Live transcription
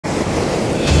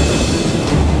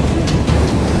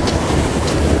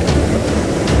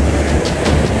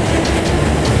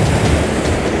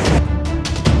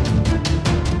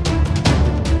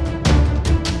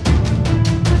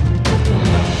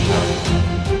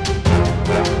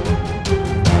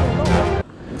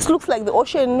like the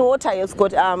ocean water has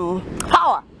got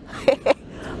power.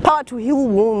 Power to heal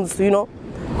wounds, you know.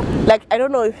 Like, I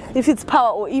don't know if it's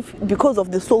power or if because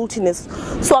of the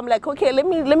saltiness. So I'm like, okay, let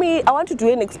me I want to do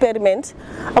an experiment.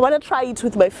 I want to try it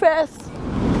with my face.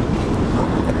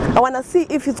 I want to see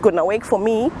if it's gonna work for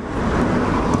me.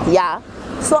 Yeah,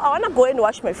 so I want to go and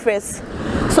wash my face,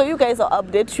 so you guys will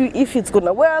update you if it's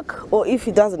gonna work or if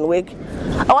it doesn't work.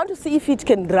 I want to see if it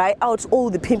can dry out all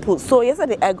the pimples. So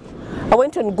yesterday I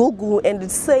went on Google and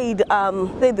it said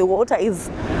the water is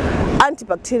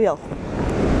antibacterial.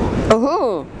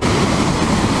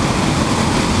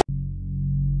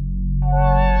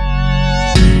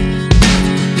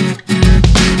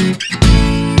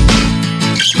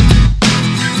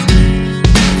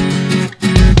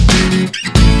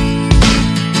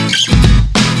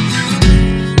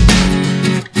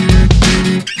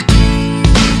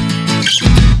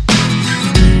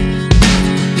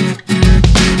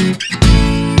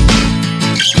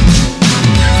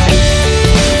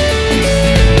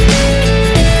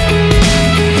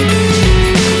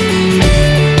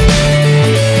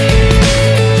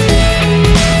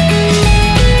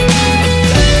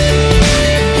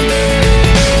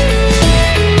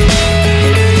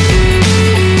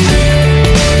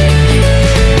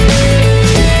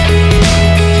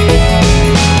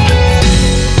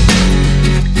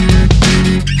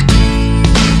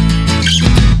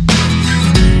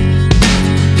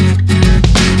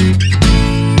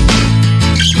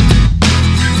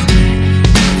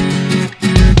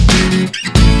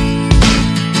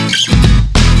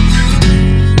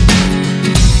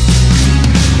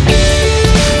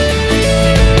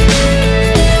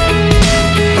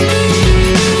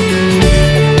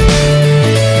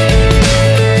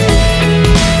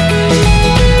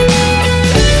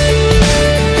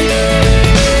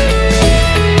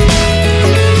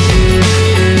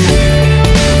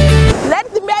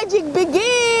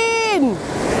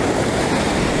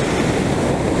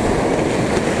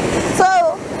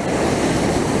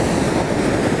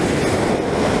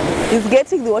 He's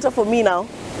getting the water for me now.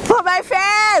 For my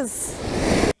face!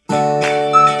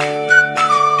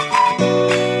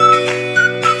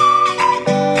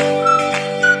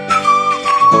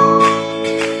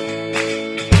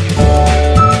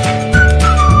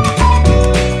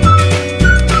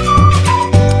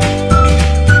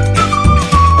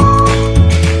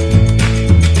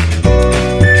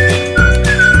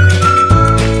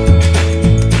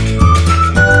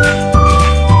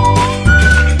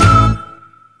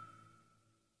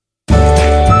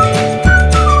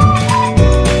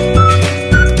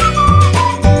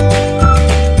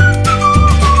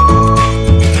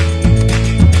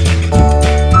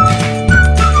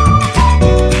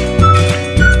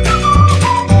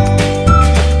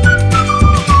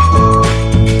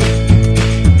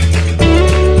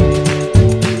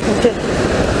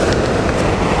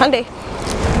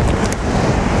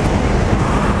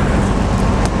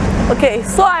 Okay,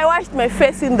 so I washed my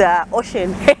face in the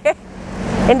ocean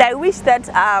and I wish that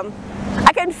I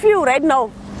can feel right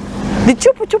now the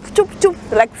chup chup chup chup,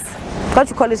 like what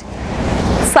you call it,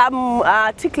 some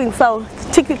tickling sound,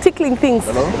 tickling things.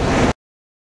 Hello?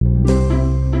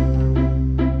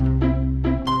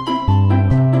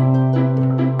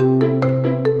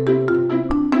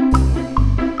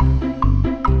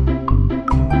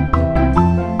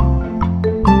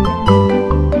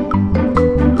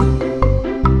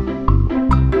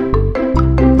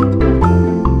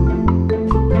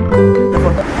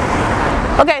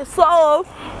 Okay, so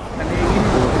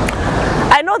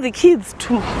I know the kids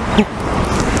too.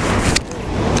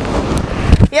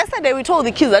 Yesterday we told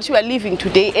the kids that we are leaving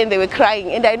today and they were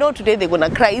crying, and I know today they're gonna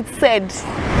cry. It's sad.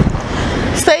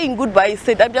 Saying goodbye is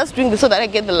sad. I'm just doing this so that I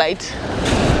get the light.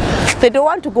 They don't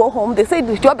want to go home. They say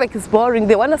the Joburg is boring.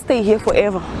 They want to stay here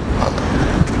forever.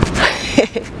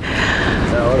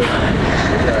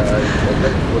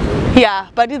 Yeah,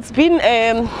 but it's been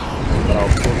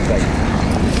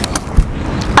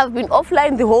I've been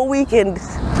offline the whole week and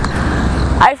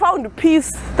I found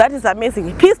peace that is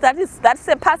amazing. Peace that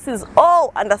surpasses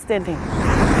all understanding.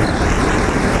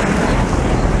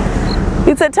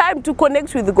 It's a time to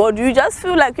connect with God. You just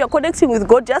feel like you're connecting with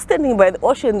God, just standing by the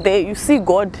ocean there, you see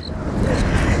God.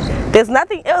 There's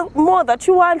nothing else more that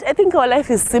you want. I think our life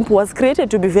is simple, was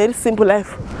created to be very simple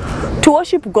life. To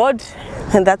worship God,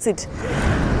 and that's it.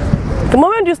 The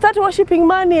moment you start worshiping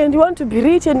money and you want to be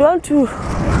rich and you want to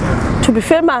be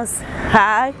famous,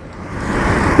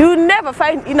 you never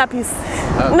find inner peace.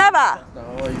 Never. How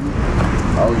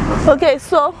are you? Okay,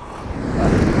 so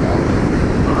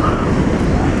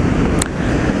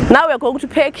now we're going to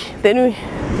pack. Then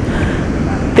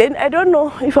I don't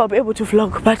know if I'll be able to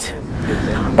vlog, but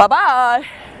bye bye.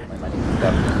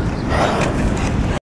 South Africa.